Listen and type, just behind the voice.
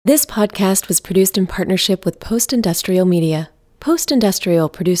This podcast was produced in partnership with Post-Industrial Media. Post-Industrial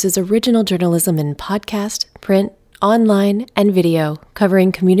produces original journalism in podcast, print, online, and video,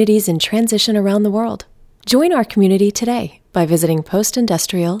 covering communities in transition around the world. Join our community today by visiting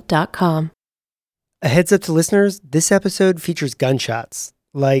postindustrial.com. A heads up to listeners, this episode features gunshots,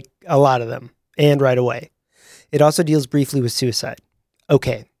 like a lot of them, and right away. It also deals briefly with suicide.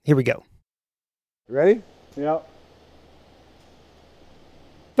 Okay, here we go. You ready? Yep.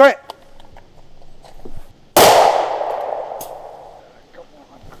 Threat!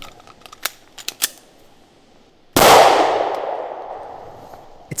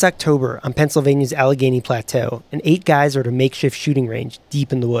 It's October on Pennsylvania's Allegheny Plateau, and 8 guys are at a makeshift shooting range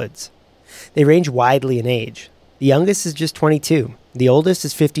deep in the woods. They range widely in age. The youngest is just 22. The oldest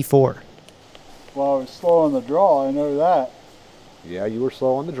is 54. Well, I was slow on the draw, I know that. Yeah, you were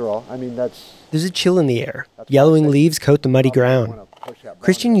slow on the draw. There's a chill in the air. Yellowing leaves coat the muddy ground.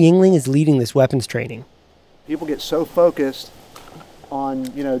 Christian Yingling is leading this weapons training. People get so focused on,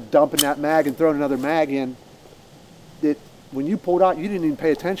 dumping that mag and throwing another mag in that when you pulled out, you didn't even pay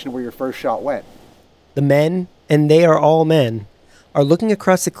attention to where your first shot went. The men, and they are all men, are looking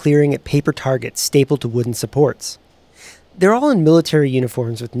across the clearing at paper targets stapled to wooden supports. They're all in military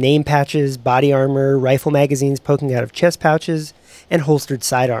uniforms with name patches, body armor, rifle magazines poking out of chest pouches, and holstered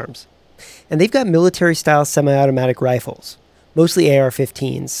sidearms. And they've got military-style semi-automatic rifles, mostly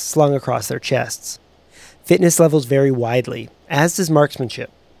AR-15s, slung across their chests. Fitness levels vary widely, as does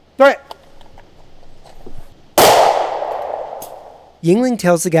marksmanship. Threat! Yingling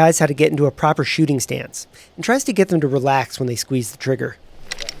tells the guys how to get into a proper shooting stance and tries to get them to relax when they squeeze the trigger.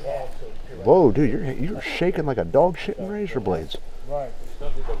 Whoa, dude, you're shaking like a dog shitting razor blades.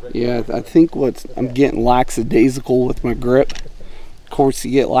 Yeah, I think I'm getting lackadaisical with my grip. Of course,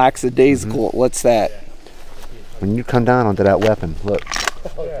 you get lackadaisical, it lets that. When you come down onto that weapon, look.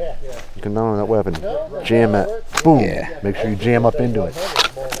 You come down on that weapon, jam it, boom. Yeah. Make sure you jam up into it.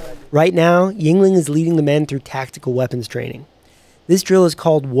 Right now, Yingling is leading the men through tactical weapons training. This drill is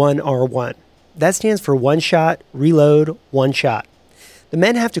called 1R1. That stands for one shot, reload, one shot. The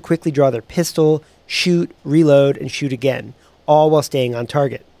men have to quickly draw their pistol, shoot, reload, and shoot again, all while staying on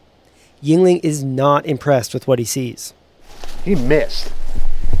target. Yingling is not impressed with what he sees. He missed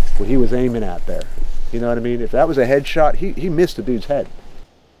what he was aiming at there. You know what I mean? If that was a headshot, he missed the dude's head.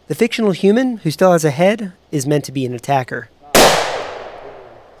 The fictional human, who still has a head, is meant to be an attacker.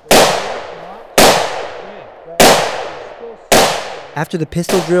 After the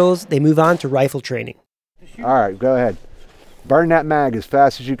pistol drills, they move on to rifle training. All right, go ahead. Burn that mag as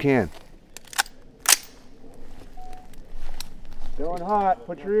fast as you can. Going hot.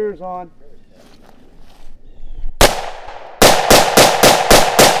 Put your ears on.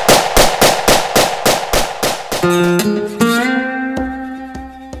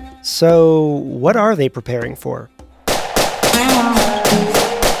 So, what are they preparing for?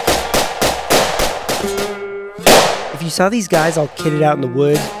 If you saw these guys all kitted out in the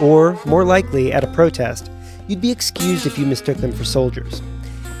woods, or, more likely, at a protest, you'd be excused if you mistook them for soldiers.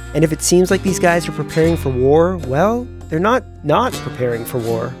 And if it seems like these guys are preparing for war, well, they're not preparing for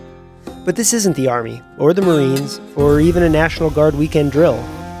war. But this isn't the Army, or the Marines, or even a National Guard weekend drill.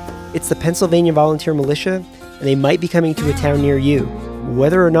 It's the Pennsylvania Volunteer Militia, and they might be coming to a town near you,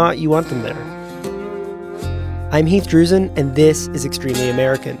 whether or not you want them there. I'm Heath, and this is Extremely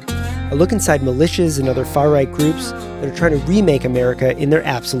American, a look inside militias and other far-right groups that are trying to remake America in their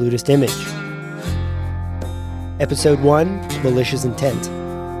absolutist image. Episode 1, Malicious Intent.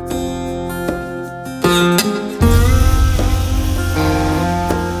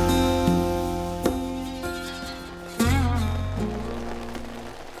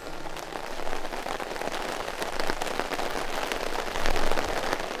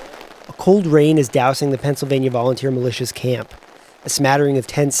 A cold rain is dousing the Pennsylvania Volunteer Militia's camp. A smattering of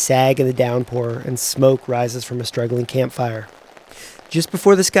tents sag in the downpour, and smoke rises from a struggling campfire. Just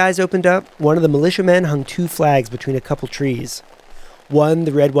before the skies opened up, one of the militiamen hung 2 flags between a couple trees. One,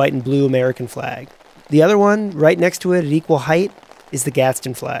 the red, white, and blue American flag. The other one, right next to it at equal height, is the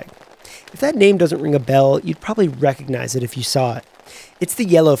Gadsden flag. If that name doesn't ring a bell, you'd probably recognize it if you saw it. It's the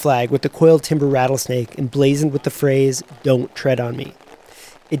yellow flag with the coiled timber rattlesnake emblazoned with the phrase, "Don't tread on me."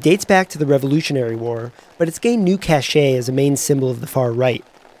 It dates back to the Revolutionary War, but it's gained new cachet as a main symbol of the far right.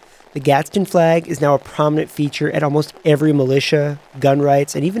 The Gadsden flag is now a prominent feature at almost every militia, gun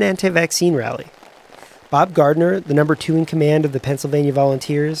rights, and even anti-vaccine rally. Bob Gardner, the number 2 in command of the Pennsylvania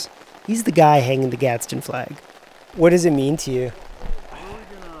Volunteers, he's the guy hanging the Gadsden flag. What does it mean to you?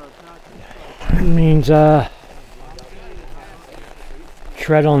 It means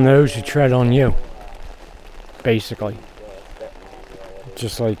tread on those who tread on you, basically.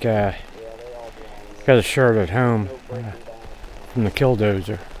 just like got a shirt at home from the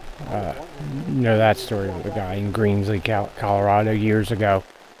Killdozer. You know that story with the guy in Greensley, Colorado years ago.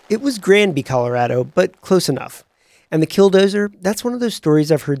 It was Granby, Colorado, but close enough. And the Killdozer, that's one of those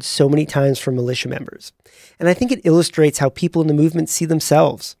stories I've heard so many times from militia members. And I think it illustrates how people in the movement see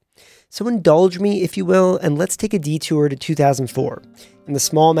themselves. So indulge me, if you will, and let's take a detour to 2004 in the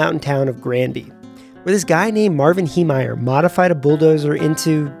small mountain town of Granby, where this guy named Marvin Heemeyer modified a bulldozer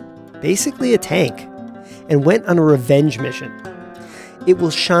into basically a tank and went on a revenge mission. It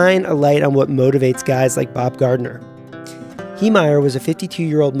will shine a light on what motivates guys like Bob Gardner. Heemeyer was a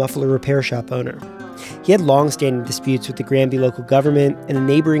 52-year-old muffler repair shop owner. He had long-standing disputes with the Granby local government and a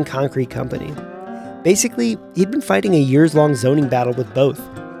neighboring concrete company. Basically, he'd been fighting a years-long zoning battle with both.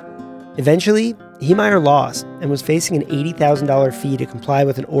 Eventually, Heemeyer lost and was facing an $80,000 fee to comply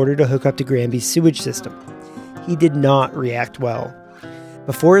with an order to hook up to Granby's sewage system. He did not react well.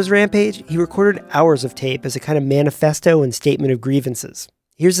 Before his rampage, he recorded hours of tape as a kind of manifesto and statement of grievances.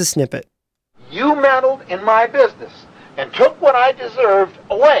 Here's a snippet. You meddled in my business and took what I deserved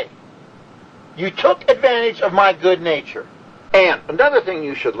away. You took advantage of my good nature. And another thing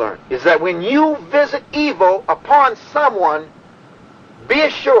you should learn is that when you visit evil upon someone, be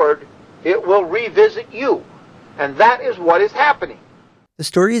assured it will revisit you. And that is what is happening. The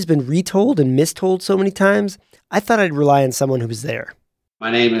story has been retold and mistold so many times, I thought I'd rely on someone who was there.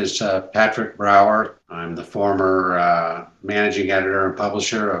 My name is Patrick Brower. I'm the former managing editor and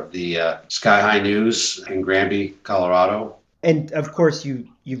publisher of the Sky High News in Granby, Colorado. And of course,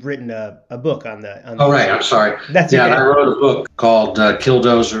 you've written a book on the. Oh, right. I'm sorry. That's yeah, okay. I wrote a book called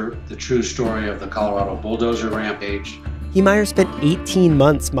Killdozer: The True Story of the Colorado Bulldozer Rampage. Heemeyer spent 18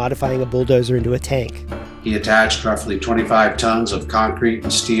 months modifying a bulldozer into a tank. He attached roughly 25 tons of concrete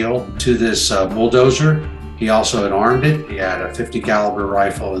and steel to this bulldozer. He also had armed it. He had a 50 caliber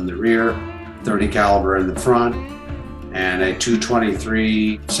rifle in the rear, 30 caliber in the front, and a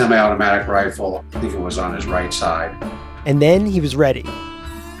 .223 semi-automatic rifle. I think it was on his right side. And then he was ready.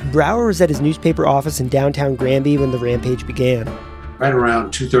 Brower was at his newspaper office in downtown Granby when the rampage began. Right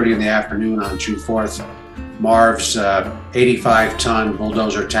around 2:30 in the afternoon on June 4th, Marv's 85-ton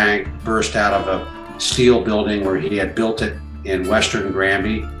bulldozer tank burst out of a steel building where he had built it in western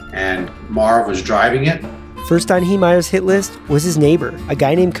Granby, and Marv was driving it. First on Heemeyer's hit list was his neighbor, a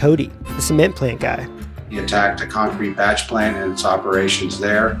guy named Cody, the cement plant guy. He attacked a concrete batch plant and its operations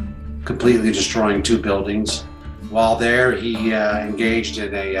there, completely destroying 2 buildings. While there, he engaged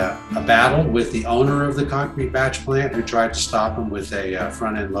in a battle with the owner of the concrete batch plant, who tried to stop him with a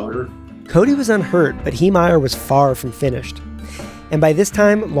front-end loader. Cody was unhurt, but Heemeyer was far from finished. And by this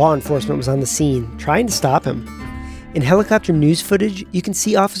time, law enforcement was on the scene, trying to stop him. In helicopter news footage, you can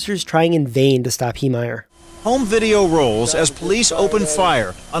see officers trying in vain to stop Heemeyer. Home video rolls as police open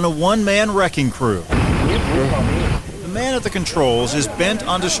fire on a one-man wrecking crew. The man at the controls is bent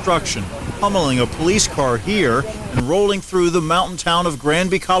on destruction, pummeling a police car here and rolling through the mountain town of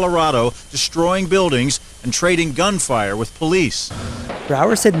Granby, Colorado, destroying buildings and trading gunfire with police.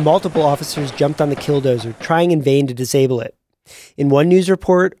 Brower said multiple officers jumped on the Killdozer, trying in vain to disable it. In one news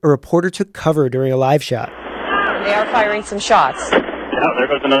report, a reporter took cover during a live shot. They are firing some shots. Yeah, there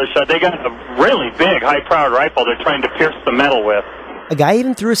goes another shot. They got a really big, high-powered rifle they're trying to pierce the metal with. A guy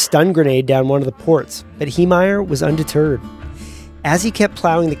even threw a stun grenade down one of the ports, but Heemeyer was undeterred. As he kept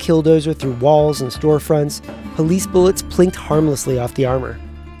plowing the Killdozer through walls and storefronts, police bullets plinked harmlessly off the armor.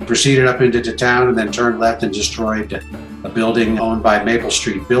 He proceeded up into the town and then turned left and destroyed a building owned by Maple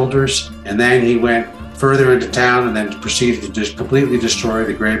Street Builders. And then he went further into town and then proceeded to just completely destroy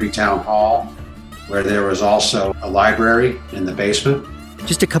the Granby Town Hall, where there was also a library in the basement.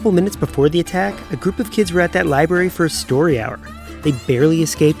 Just a couple minutes before the attack, a group of kids were at that library for a story hour. They barely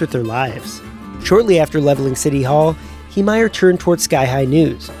escaped with their lives. Shortly after leveling City Hall, Heemeyer turned toward Sky High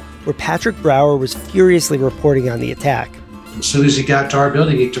News, where Patrick Brower was furiously reporting on the attack. As soon as he got to our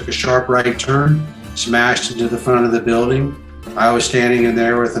building, he took a sharp right turn, smashed into the front of the building. I was standing in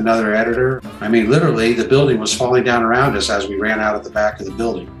there with another editor. I mean, literally, the building was falling down around us as we ran out of the back of the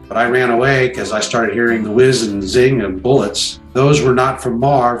building. But I ran away because I started hearing the whiz and zing of bullets. Those were not from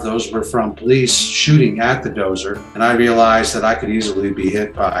Marv, those were from police shooting at the dozer. And I realized that I could easily be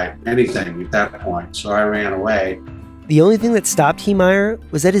hit by anything at that point, so I ran away. The only thing that stopped Heemeyer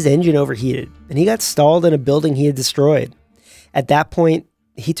was that his engine overheated, and he got stalled in a building he had destroyed. At that point,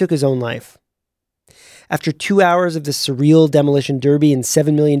 he took his own life. After 2 hours of the surreal demolition derby and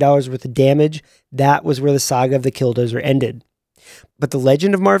 $7 million worth of damage, that was where the saga of the Killdozer ended. But the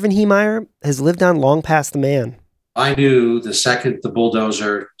legend of Marvin Heemeyer has lived on long past the man. I knew the second the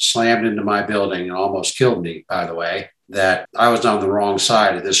bulldozer slammed into my building and almost killed me, by the way, that I was on the wrong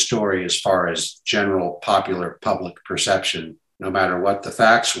side of this story as far as general popular public perception, no matter what the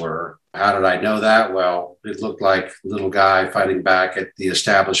facts were. How did I know that? Well, it looked like little guy fighting back at the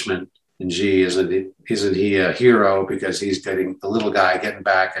establishment. And gee, isn't he a hero because he's getting the little guy getting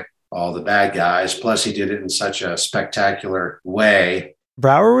back at all the bad guys. Plus, he did it in such a spectacular way.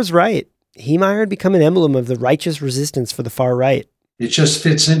 Brower was right. Heemeyer had become an emblem of the righteous resistance for the far right. It just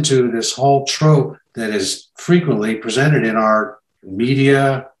fits into this whole trope that is frequently presented in our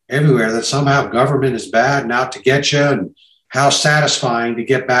media everywhere, that somehow government is bad and out to get you, and how satisfying to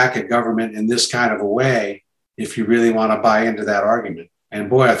get back at government in this kind of a way if you really want to buy into that argument. And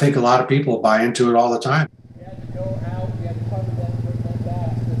boy, I think a lot of people buy into it all the time. You had to go out, you had to cover them, bring them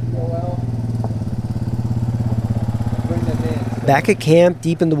back to the bring them in. Back at camp,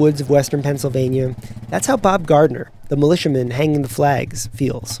 deep in the woods of western Pennsylvania, that's how Bob Gardner, the militiaman hanging the flags,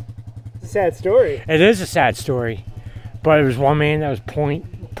 feels. It's a sad story. It is a sad story, but it was one man that was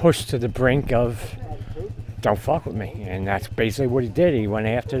pushed to the brink of don't fuck with me, and that's basically what he did. He went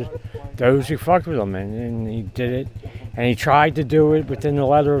after those who fucked with him, and he did it, and he tried to do it within the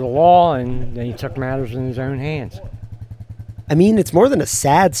letter of the law, and then he took matters in his own hands. I mean, it's more than a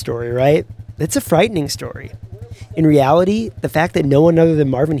sad story, right? It's a frightening story. In reality, the fact that no one other than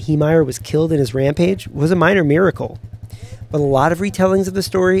Marvin Heemeyer was killed in his rampage was a minor miracle. But a lot of retellings of the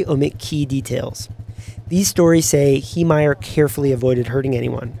story omit key details. These stories say Heemeyer carefully avoided hurting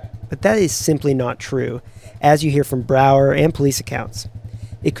anyone, but that is simply not true, as you hear from Brower and police accounts.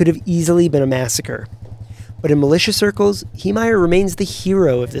 It could have easily been a massacre. But in militia circles, Heemeyer remains the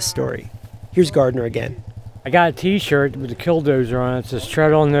hero of this story. Here's Gardner again. I got a t-shirt with a killdozer on it that says,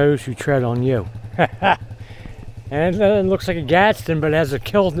 "Tread on those who tread on you." And it looks like a Gadsden, but it has the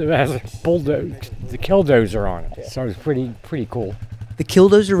killdozer on it. So it's pretty cool. The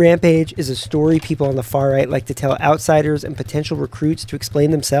Killdozer Rampage is a story people on the far right like to tell outsiders and potential recruits to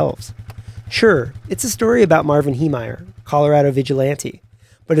explain themselves. Sure, it's a story about Marvin Heemeyer, Colorado vigilante,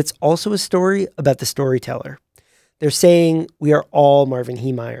 but it's also a story about the storyteller. They're saying we are all Marvin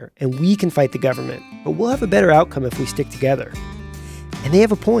Heemeyer, and we can fight the government, but we'll have a better outcome if we stick together. And they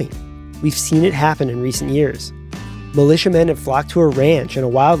have a point. We've seen it happen in recent years. Militiamen have flocked to a ranch and a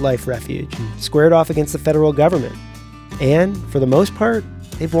wildlife refuge and squared off against the federal government. And, for the most part,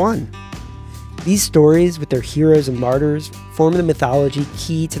 they've won. These stories, with their heroes and martyrs, form the mythology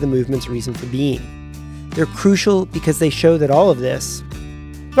key to the movement's reason for being. They're crucial because they show that all of this...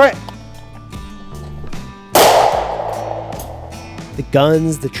 Right. The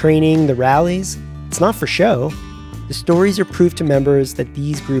guns, the training, the rallies, it's not for show. The stories are proof to members that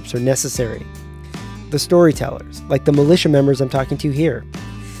these groups are necessary. The storytellers, like the militia members I'm talking to here,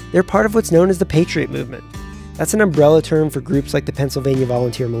 they're part of what's known as the Patriot Movement. That's an umbrella term for groups like the Pennsylvania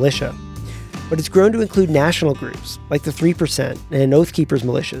Volunteer Militia. But it's grown to include national groups, like the 3% and Oath Keepers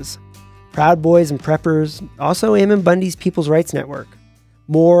militias, Proud Boys and Preppers, also Ammon Bundy's People's Rights Network.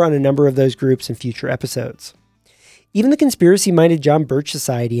 More on a number of those groups in future episodes. Even the conspiracy-minded John Birch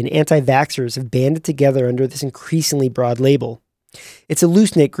Society and anti-vaxxers have banded together under this increasingly broad label. It's a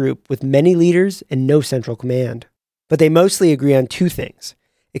loose-knit group with many leaders and no central command. But they mostly agree on two things: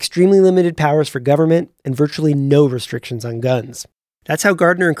 extremely limited powers for government and virtually no restrictions on guns. That's how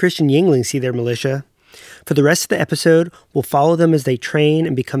Gardner and Christian Yingling see their militia. For the rest of the episode, we'll follow them as they train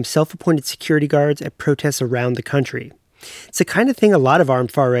and become self-appointed security guards at protests around the country. It's the kind of thing a lot of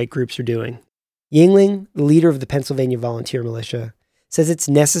armed far-right groups are doing. Yingling, the leader of the Pennsylvania Volunteer Militia, says it's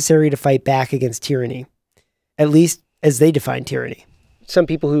necessary to fight back against tyranny, at least as they define tyranny. Some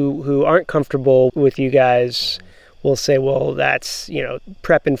people who aren't comfortable with you guys will say, well, that's,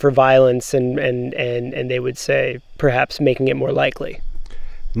 prepping for violence, and they would say perhaps making it more likely.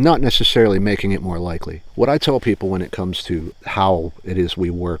 Not necessarily making it more likely. What I tell people when it comes to how it is we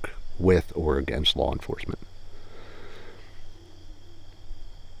work with or against law enforcement,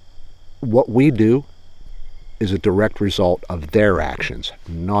 what we do is a direct result of their actions,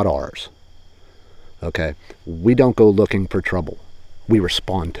 not ours. Okay? We don't go looking for trouble. We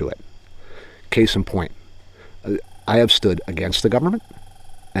respond to it. Case in point, I have stood against the government,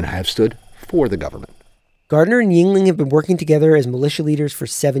 and I have stood for the government. Gardner and Yingling have been working together as militia leaders for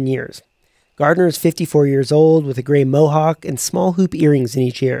 7 years. Gardner is 54 years old with a gray mohawk and small hoop earrings in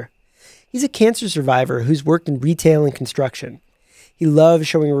each ear. He's a cancer survivor who's worked in retail and construction. He loves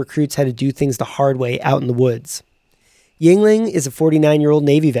showing recruits how to do things the hard way out in the woods. Yingling is a 49-year-old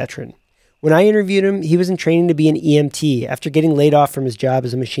Navy veteran. When I interviewed him, he was in training to be an EMT after getting laid off from his job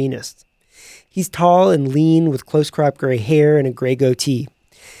as a machinist. He's tall and lean with close-cropped gray hair and a gray goatee.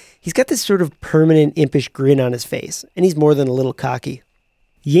 He's got this sort of permanent impish grin on his face, and he's more than a little cocky.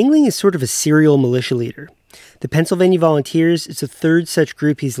 Yingling is sort of a serial militia leader. The Pennsylvania Volunteers is the third such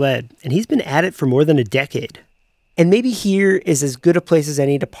group he's led, and he's been at it for more than a decade. And maybe here is as good a place as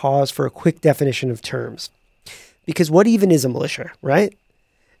any to pause for a quick definition of terms. Because what even is a militia, right?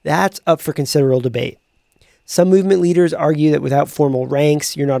 That's up for considerable debate. Some movement leaders argue that without formal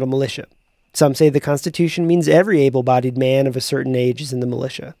ranks, you're not a militia. Some say the Constitution means every able-bodied man of a certain age is in the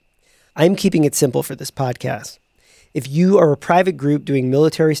militia. I'm keeping it simple for this podcast. If you are a private group doing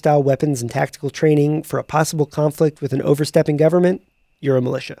military-style weapons and tactical training for a possible conflict with an overstepping government, you're a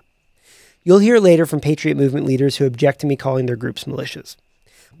militia. You'll hear later from Patriot movement leaders who object to me calling their groups militias.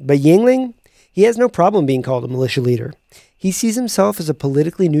 But Yingling, he has no problem being called a militia leader. He sees himself as a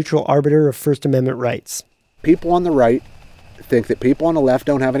politically neutral arbiter of First Amendment rights. People on the right think that people on the left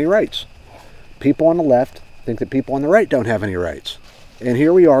don't have any rights. People on the left think that people on the right don't have any rights. And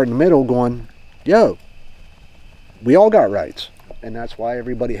here we are in the middle going, yo, we all got rights. And that's why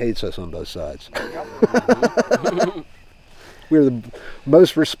everybody hates us on both sides. We're the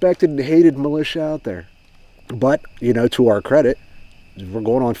most respected and hated militia out there. But, to our credit, we're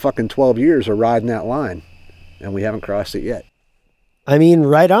going on fucking 12 years of riding that line. And we haven't crossed it yet. I mean,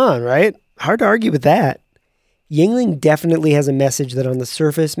 right on, right? Hard to argue with that. Yingling definitely has a message that on the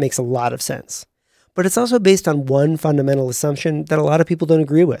surface makes a lot of sense. But it's also based on one fundamental assumption that a lot of people don't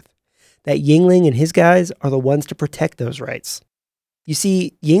agree with. That Yingling and his guys are the ones to protect those rights. You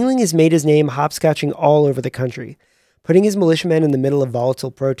see, Yingling has made his name hopscotching all over the country, putting his militiamen in the middle of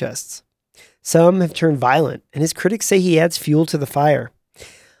volatile protests. Some have turned violent, and his critics say he adds fuel to the fire.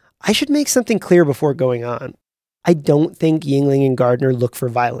 I should make something clear before going on. I don't think Yingling and Gardner look for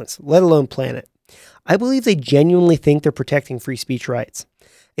violence, let alone plan it. I believe they genuinely think they're protecting free speech rights.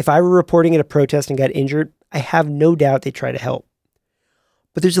 If I were reporting at a protest and got injured, I have no doubt they'd try to help.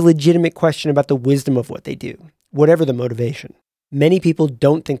 But there's a legitimate question about the wisdom of what they do, whatever the motivation. Many people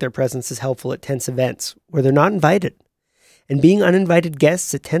don't think their presence is helpful at tense events where they're not invited. And being uninvited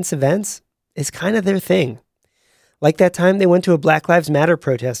guests at tense events is kind of their thing. Like that time they went to a Black Lives Matter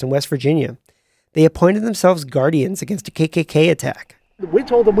protest in West Virginia. They appointed themselves guardians against a KKK attack. We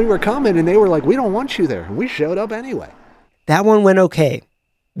told them we were coming, and they were like, we don't want you there. And we showed up anyway. That one went okay.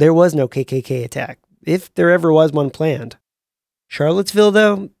 There was no KKK attack, if there ever was one planned. Charlottesville,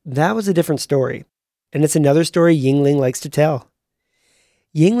 though, that was a different story. And it's another story Yingling likes to tell.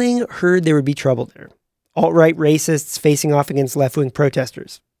 Yingling heard there would be trouble there. Alt-right racists facing off against left-wing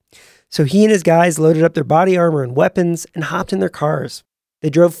protesters. So he and his guys loaded up their body armor and weapons and hopped in their cars. They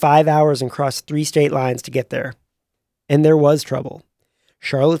drove 5 hours and crossed 3 state lines to get there. And there was trouble.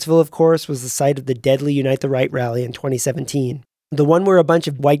 Charlottesville, of course, was the site of the deadly Unite the Right rally in 2017. The one where a bunch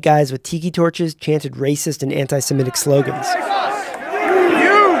of white guys with tiki torches chanted racist and anti-Semitic slogans.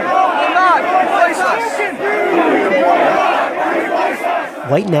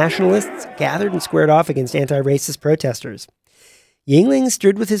 White nationalists gathered and squared off against anti-racist protesters. Yingling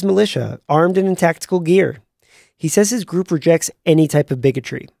stood with his militia, armed and in tactical gear. He says his group rejects any type of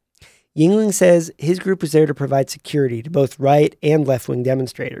bigotry. Yingling says his group was there to provide security to both right and left-wing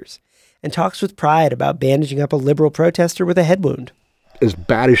demonstrators, and talks with pride about bandaging up a liberal protester with a head wound. As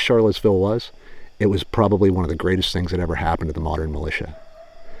bad as Charlottesville was, it was probably one of the greatest things that ever happened to the modern militia.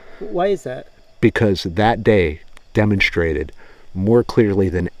 Why is that? Because that day demonstrated more clearly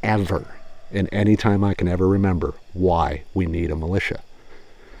than ever, in any time I can ever remember, why we need a militia.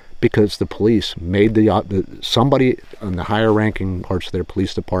 Because the police made somebody on the higher ranking parts of their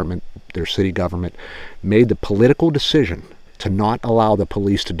police department, their city government, made the political decision to not allow the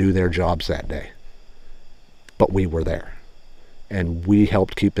police to do their jobs that day. But we were there. And we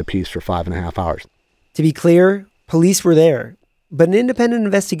helped keep the peace for 5.5 hours. To be clear, police were there, but an independent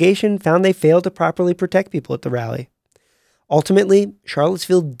investigation found they failed to properly protect people at the rally. Ultimately,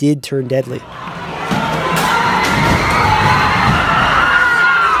 Charlottesville did turn deadly.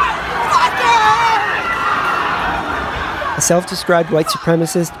 A self-described white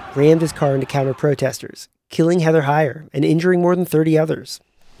supremacist rammed his car into counter-protesters, killing Heather Heyer and injuring more than 30 others.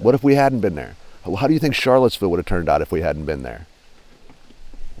 What if we hadn't been there? How do you think Charlottesville would have turned out if we hadn't been there?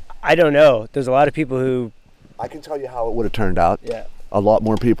 I don't know. There's a lot of people who... I can tell you how it would have turned out. Yeah. A lot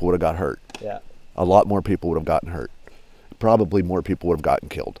more people would have got hurt. Yeah. A lot more people would have gotten hurt. Probably more people would have gotten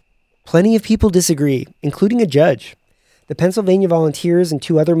killed. Plenty of people disagree, including a judge. The Pennsylvania Volunteers and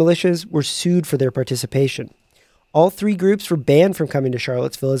 2 other militias were sued for their participation. All 3 groups were banned from coming to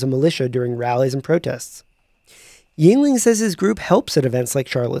Charlottesville as a militia during rallies and protests. Yingling says his group helps at events like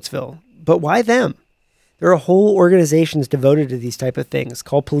Charlottesville, but why them? There are whole organizations devoted to these type of things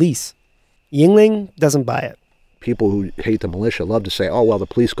called police. Yingling doesn't buy it. People who hate the militia love to say, oh, well, the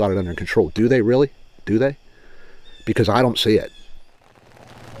police got it under control. Do they really? Do they? Because I don't see it.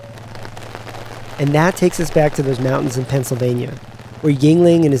 And that takes us back to those mountains in Pennsylvania, where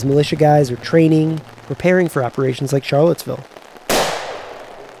Yingling and his militia guys are training, preparing for operations like Charlottesville.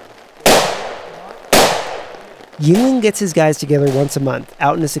 Yingling gets his guys together once a month,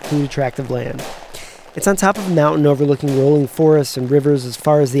 out in a secluded tract of land. It's on top of a mountain overlooking rolling forests and rivers as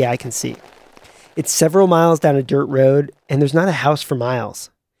far as the eye can see. It's several miles down a dirt road, and there's not a house for miles.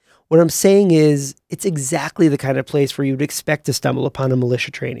 What I'm saying is, it's exactly the kind of place where you'd expect to stumble upon a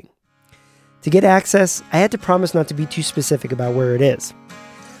militia training. To get access, I had to promise not to be too specific about where it is.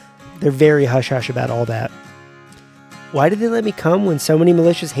 They're very hush-hush about all that. Why did they let me come when so many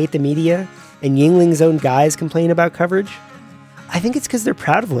militias hate the media and Yingling's own guys complain about coverage? I think it's because they're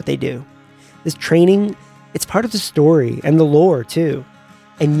proud of what they do. This training, it's part of the story and the lore, too.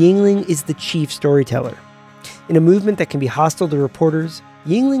 And Yingling is the chief storyteller. In a movement that can be hostile to reporters,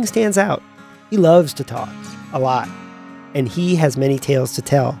 Yingling stands out. He loves to talk, a lot. And he has many tales to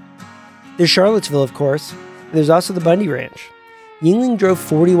tell. There's Charlottesville, of course, and there's also the Bundy Ranch. Yingling drove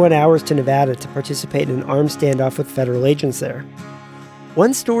 41 hours to Nevada to participate in an armed standoff with federal agents there.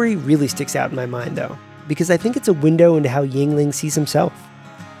 One story really sticks out in my mind, though, because I think it's a window into how Yingling sees himself.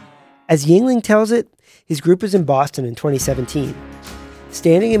 As Yingling tells it, his group was in Boston in 2017,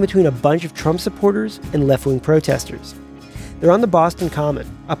 standing in between a bunch of Trump supporters and left-wing protesters. They're on the Boston Common,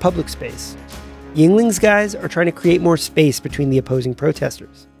 a public space. Yingling's guys are trying to create more space between the opposing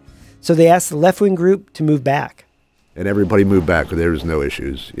protesters. So they asked the left-wing group to move back. And everybody moved back. There was no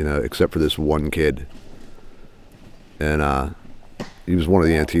issues, except for this one kid. And he was one of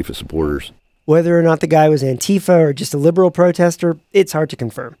the Antifa supporters. Whether or not the guy was Antifa or just a liberal protester, it's hard to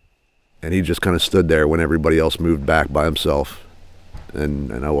confirm. And he just kind of stood there when everybody else moved back by himself.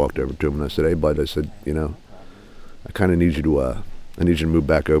 And I walked over to him and I said, "Hey, bud," I said, I kind of need you to move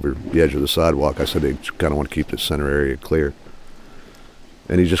back over the edge of the sidewalk. I said, I kind of want to keep this center area clear.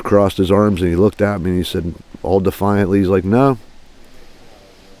 And he just crossed his arms and he looked at me and he said, all defiantly, he's like, no,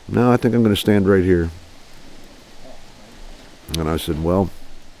 I think I'm going to stand right here. And I said, well,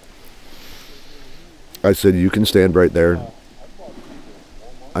 you can stand right there.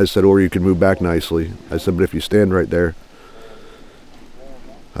 I said, or you can move back nicely. I said, but if you stand right there,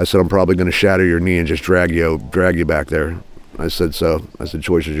 I said, I'm probably going to shatter your knee and just drag you back there. I said,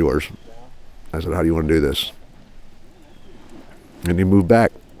 choice is yours. I said, how do you want to do this? And he moved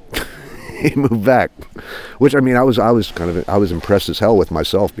back. He moved back. Which, I was impressed as hell with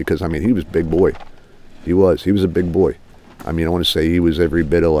myself because, he was a big boy. He was a big boy. I want to say he was every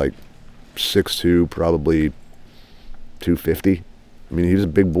bit of like 6'2", probably 250. He was a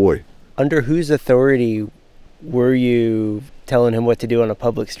big boy. Under whose authority were you telling him what to do on a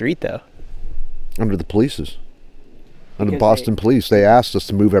public street, though? Under the police's. Under the Boston police. They asked us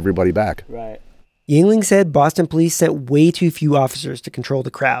to move everybody back. Right. Yingling said Boston police sent way too few officers to control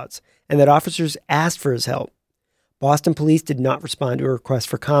the crowds, and that officers asked for his help. Boston police did not respond to a request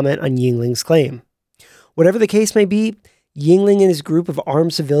for comment on Yingling's claim. Whatever the case may be, Yingling and his group of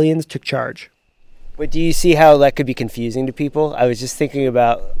armed civilians took charge. But do you see how that could be confusing to people? I was just thinking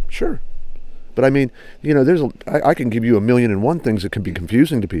about... Sure. But I can give you 1,000,001 things that can be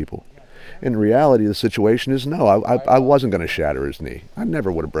confusing to people. In reality, the situation is no, I wasn't going to shatter his knee. I never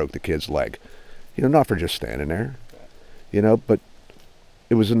would have broke the kid's leg. Not for just standing there, but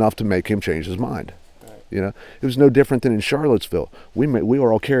it was enough to make him change his mind. It was no different than in Charlottesville. We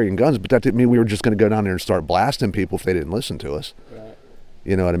were all carrying guns, but that didn't mean we were just going to go down there and start blasting people if they didn't listen to us. Right.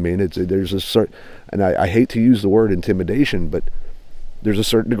 You know what I mean? There's a certain, and I hate to use the word intimidation, but there's a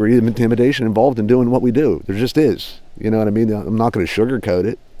certain degree of intimidation involved in doing what we do. There just is. You know what I mean? I'm not going to sugarcoat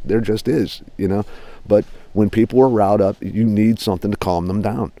it. There just is, But when people are riled up, you need something to calm them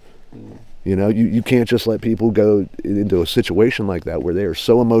down. You can't just let people go into a situation like that where they are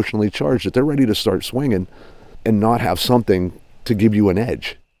so emotionally charged that they're ready to start swinging and not have something to give you an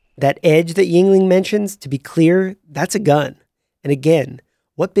edge. That edge that Yingling mentions, to be clear, that's a gun. And again,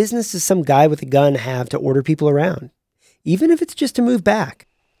 what business does some guy with a gun have to order people around? Even if it's just to move back.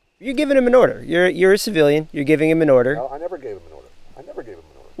 You're giving him an order. You're a civilian. You're giving him an order. No, I never gave him an order.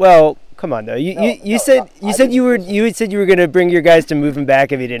 Well, come on though. You said you were going to bring your guys to move him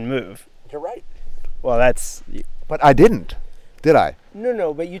back if he didn't move. You're right. Well, that's. But I didn't, did I?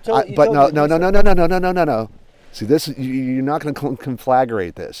 No. But you told. No. See, this you're not going to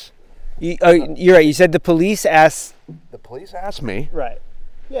conflagrate this. You're right. You said the police asked. The police asked me. Right.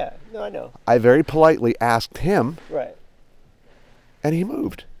 Yeah. No, I know. I very politely asked him. Right. And he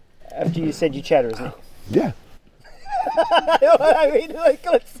moved. After you said you chattered his name. Yeah. I mean,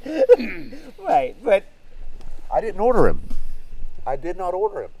 let's. Right, but. I didn't order him. I did not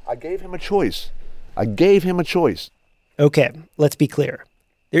order him. I gave him a choice. Okay, let's be clear.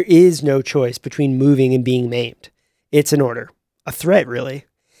 There is no choice between moving and being maimed. It's an order. A threat, really.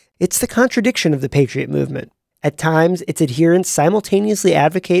 It's the contradiction of the Patriot movement. At times, its adherents simultaneously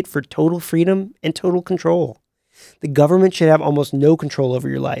advocate for total freedom and total control. The government should have almost no control over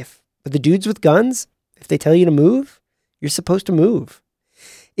your life. But the dudes with guns, if they tell you to move, you're supposed to move.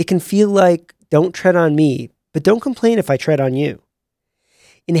 It can feel like, don't tread on me, but don't complain if I tread on you.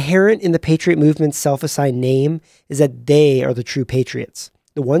 Inherent in the Patriot movement's self-assigned name is that they are the true patriots,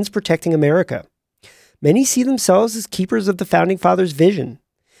 the ones protecting America. Many see themselves as keepers of the Founding Fathers' vision.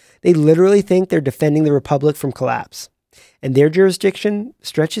 They literally think they're defending the Republic from collapse, and their jurisdiction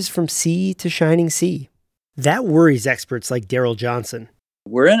stretches from sea to shining sea. That worries experts like Daryl Johnson.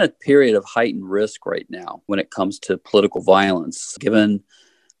 We're in a period of heightened risk right now when it comes to political violence, given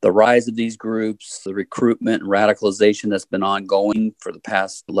the rise of these groups, the recruitment and radicalization that's been ongoing for the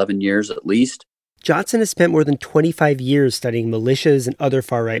past 11 years at least. Johnson has spent more than 25 years studying militias and other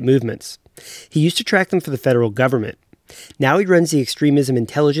far-right movements. He used to track them for the federal government. Now he runs the extremism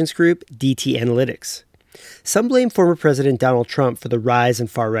intelligence group, DT Analytics. Some blame former President Donald Trump for the rise in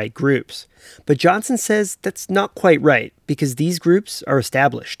far-right groups, but Johnson says that's not quite right because these groups are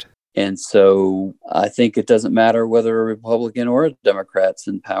established. And so I think it doesn't matter whether a Republican or a Democrat's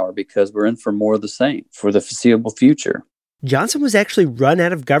in power because we're in for more of the same for the foreseeable future. Johnson was actually run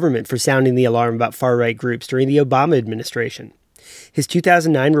out of government for sounding the alarm about far-right groups during the Obama administration. His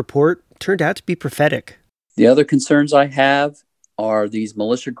 2009 report turned out to be prophetic. The other concerns I have are these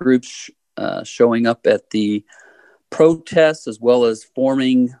militia groups showing up at the protests as well as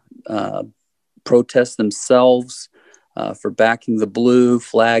forming protests themselves for backing the blue,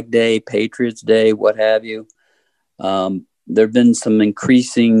 Flag Day, Patriots Day, what have you. There have been some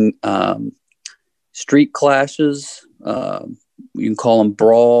increasing street clashes. You can call them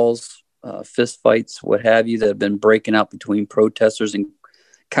brawls, fist fights, what have you, that have been breaking out between protesters and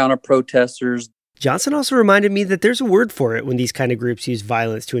counter-protesters. Johnson also reminded me that there's a word for it when these kind of groups use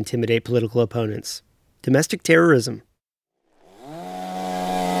violence to intimidate political opponents. Domestic terrorism.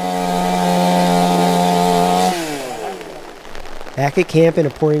 Back at camp in a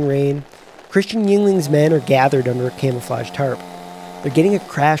pouring rain, Christian Yingling's men are gathered under a camouflage tarp. They're getting a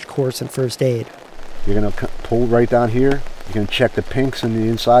crash course in first aid. You're going to pull right down here. You're going to check the pinks in the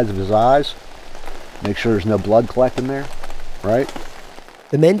insides of his eyes. Make sure there's no blood collecting there, right?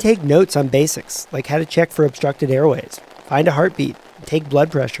 The men take notes on basics, like how to check for obstructed airways, find a heartbeat, and take blood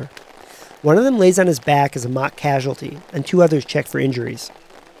pressure. One of them lays on his back as a mock casualty, and two others check for injuries.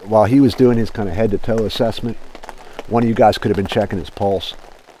 While he was doing his kind of head-to-toe assessment, one of you guys could have been checking his pulse.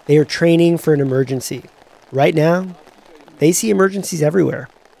 They are training for an emergency. Right now, they see emergencies everywhere.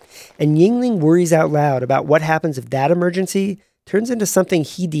 And Yingling worries out loud about what happens if that emergency turns into something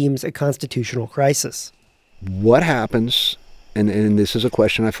he deems a constitutional crisis. What happens, and this is a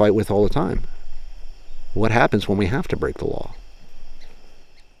question I fight with all the time, what happens when we have to break the law?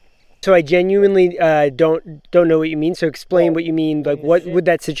 So I genuinely don't know what you mean. So explain what you mean. Like, what would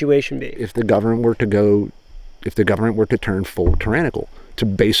that situation be? If the government were to turn full tyrannical, to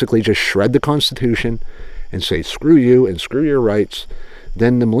basically just shred the Constitution and say, screw you and screw your rights,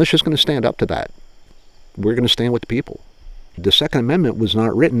 then the militia is going to stand up to that. We're going to stand with the people. The Second Amendment was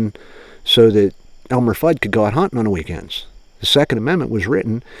not written so that Elmer Fudd could go out hunting on the weekends. The Second Amendment was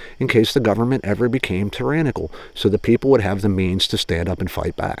written in case the government ever became tyrannical, so the people would have the means to stand up and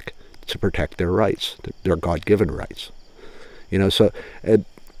fight back, to protect their rights, their God-given rights. So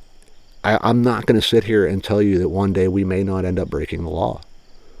I'm not going to sit here and tell you that one day we may not end up breaking the law.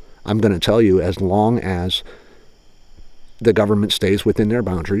 I'm going to tell you, as long as the government stays within their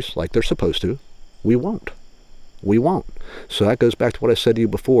boundaries like they're supposed to, we won't. We won't. So that goes back to what I said to you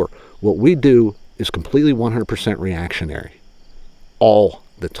before. What we do is completely 100% reactionary. All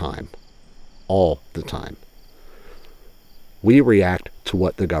the time. All the time. We react to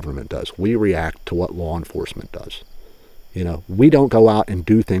what the government does. We react to what law enforcement does. We don't go out and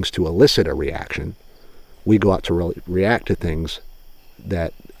do things to elicit a reaction. We go out to react to things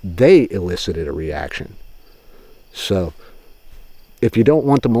that they elicited a reaction. So, if you don't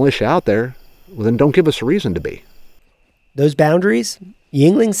want the militia out there, well, then don't give us a reason to be. Those boundaries,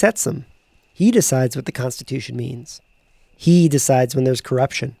 Yingling sets them. He decides what the Constitution means. He decides when there's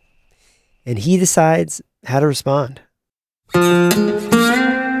corruption. And he decides how to respond.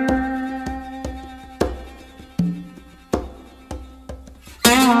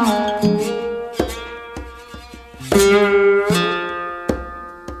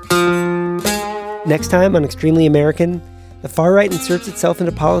 Next time on Extremely American, the far right inserts itself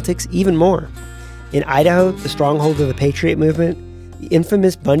into politics even more. In Idaho, the stronghold of the Patriot movement, the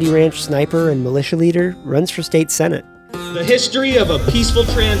infamous Bundy Ranch sniper and militia leader runs for state senate. The history of a peaceful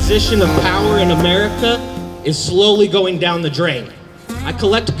transition of power in America is slowly going down the drain. I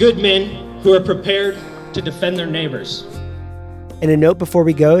collect good men who are prepared to defend their neighbors. And a note before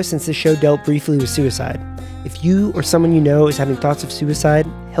we go, since the show dealt briefly with suicide. If you or someone you know is having thoughts of suicide,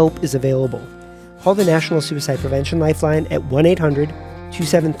 help is available. Call the National Suicide Prevention Lifeline at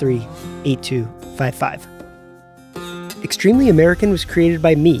 1-800-273-8255. Extremely American was created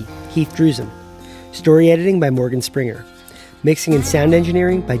by me, Heath Drusen. Story editing by Morgan Springer. Mixing and sound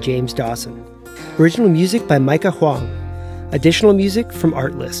engineering by James Dawson. Original music by Micah Huang. Additional music from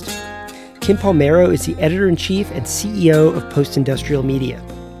Artlist. Kim Palmero is the editor-in-chief and CEO of Post-Industrial Media.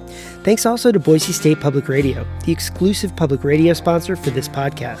 Thanks also to Boise State Public Radio, the exclusive public radio sponsor for this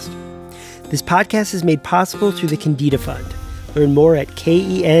podcast. This podcast is made possible through the Kendeda Fund. Learn more at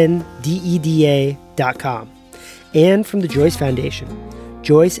kendeda.com. And from the Joyce Foundation,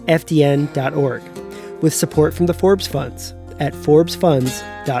 joycefdn.org, with support from the Forbes Funds at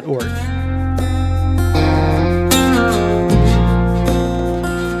forbesfunds.org.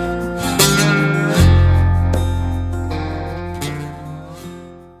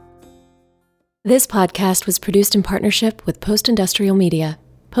 This podcast was produced in partnership with Post-Industrial Media.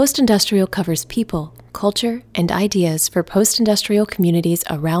 Post-Industrial covers people, culture, and ideas for post-industrial communities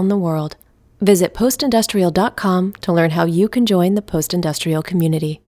around the world. Visit postindustrial.com to learn how you can join the post-industrial community.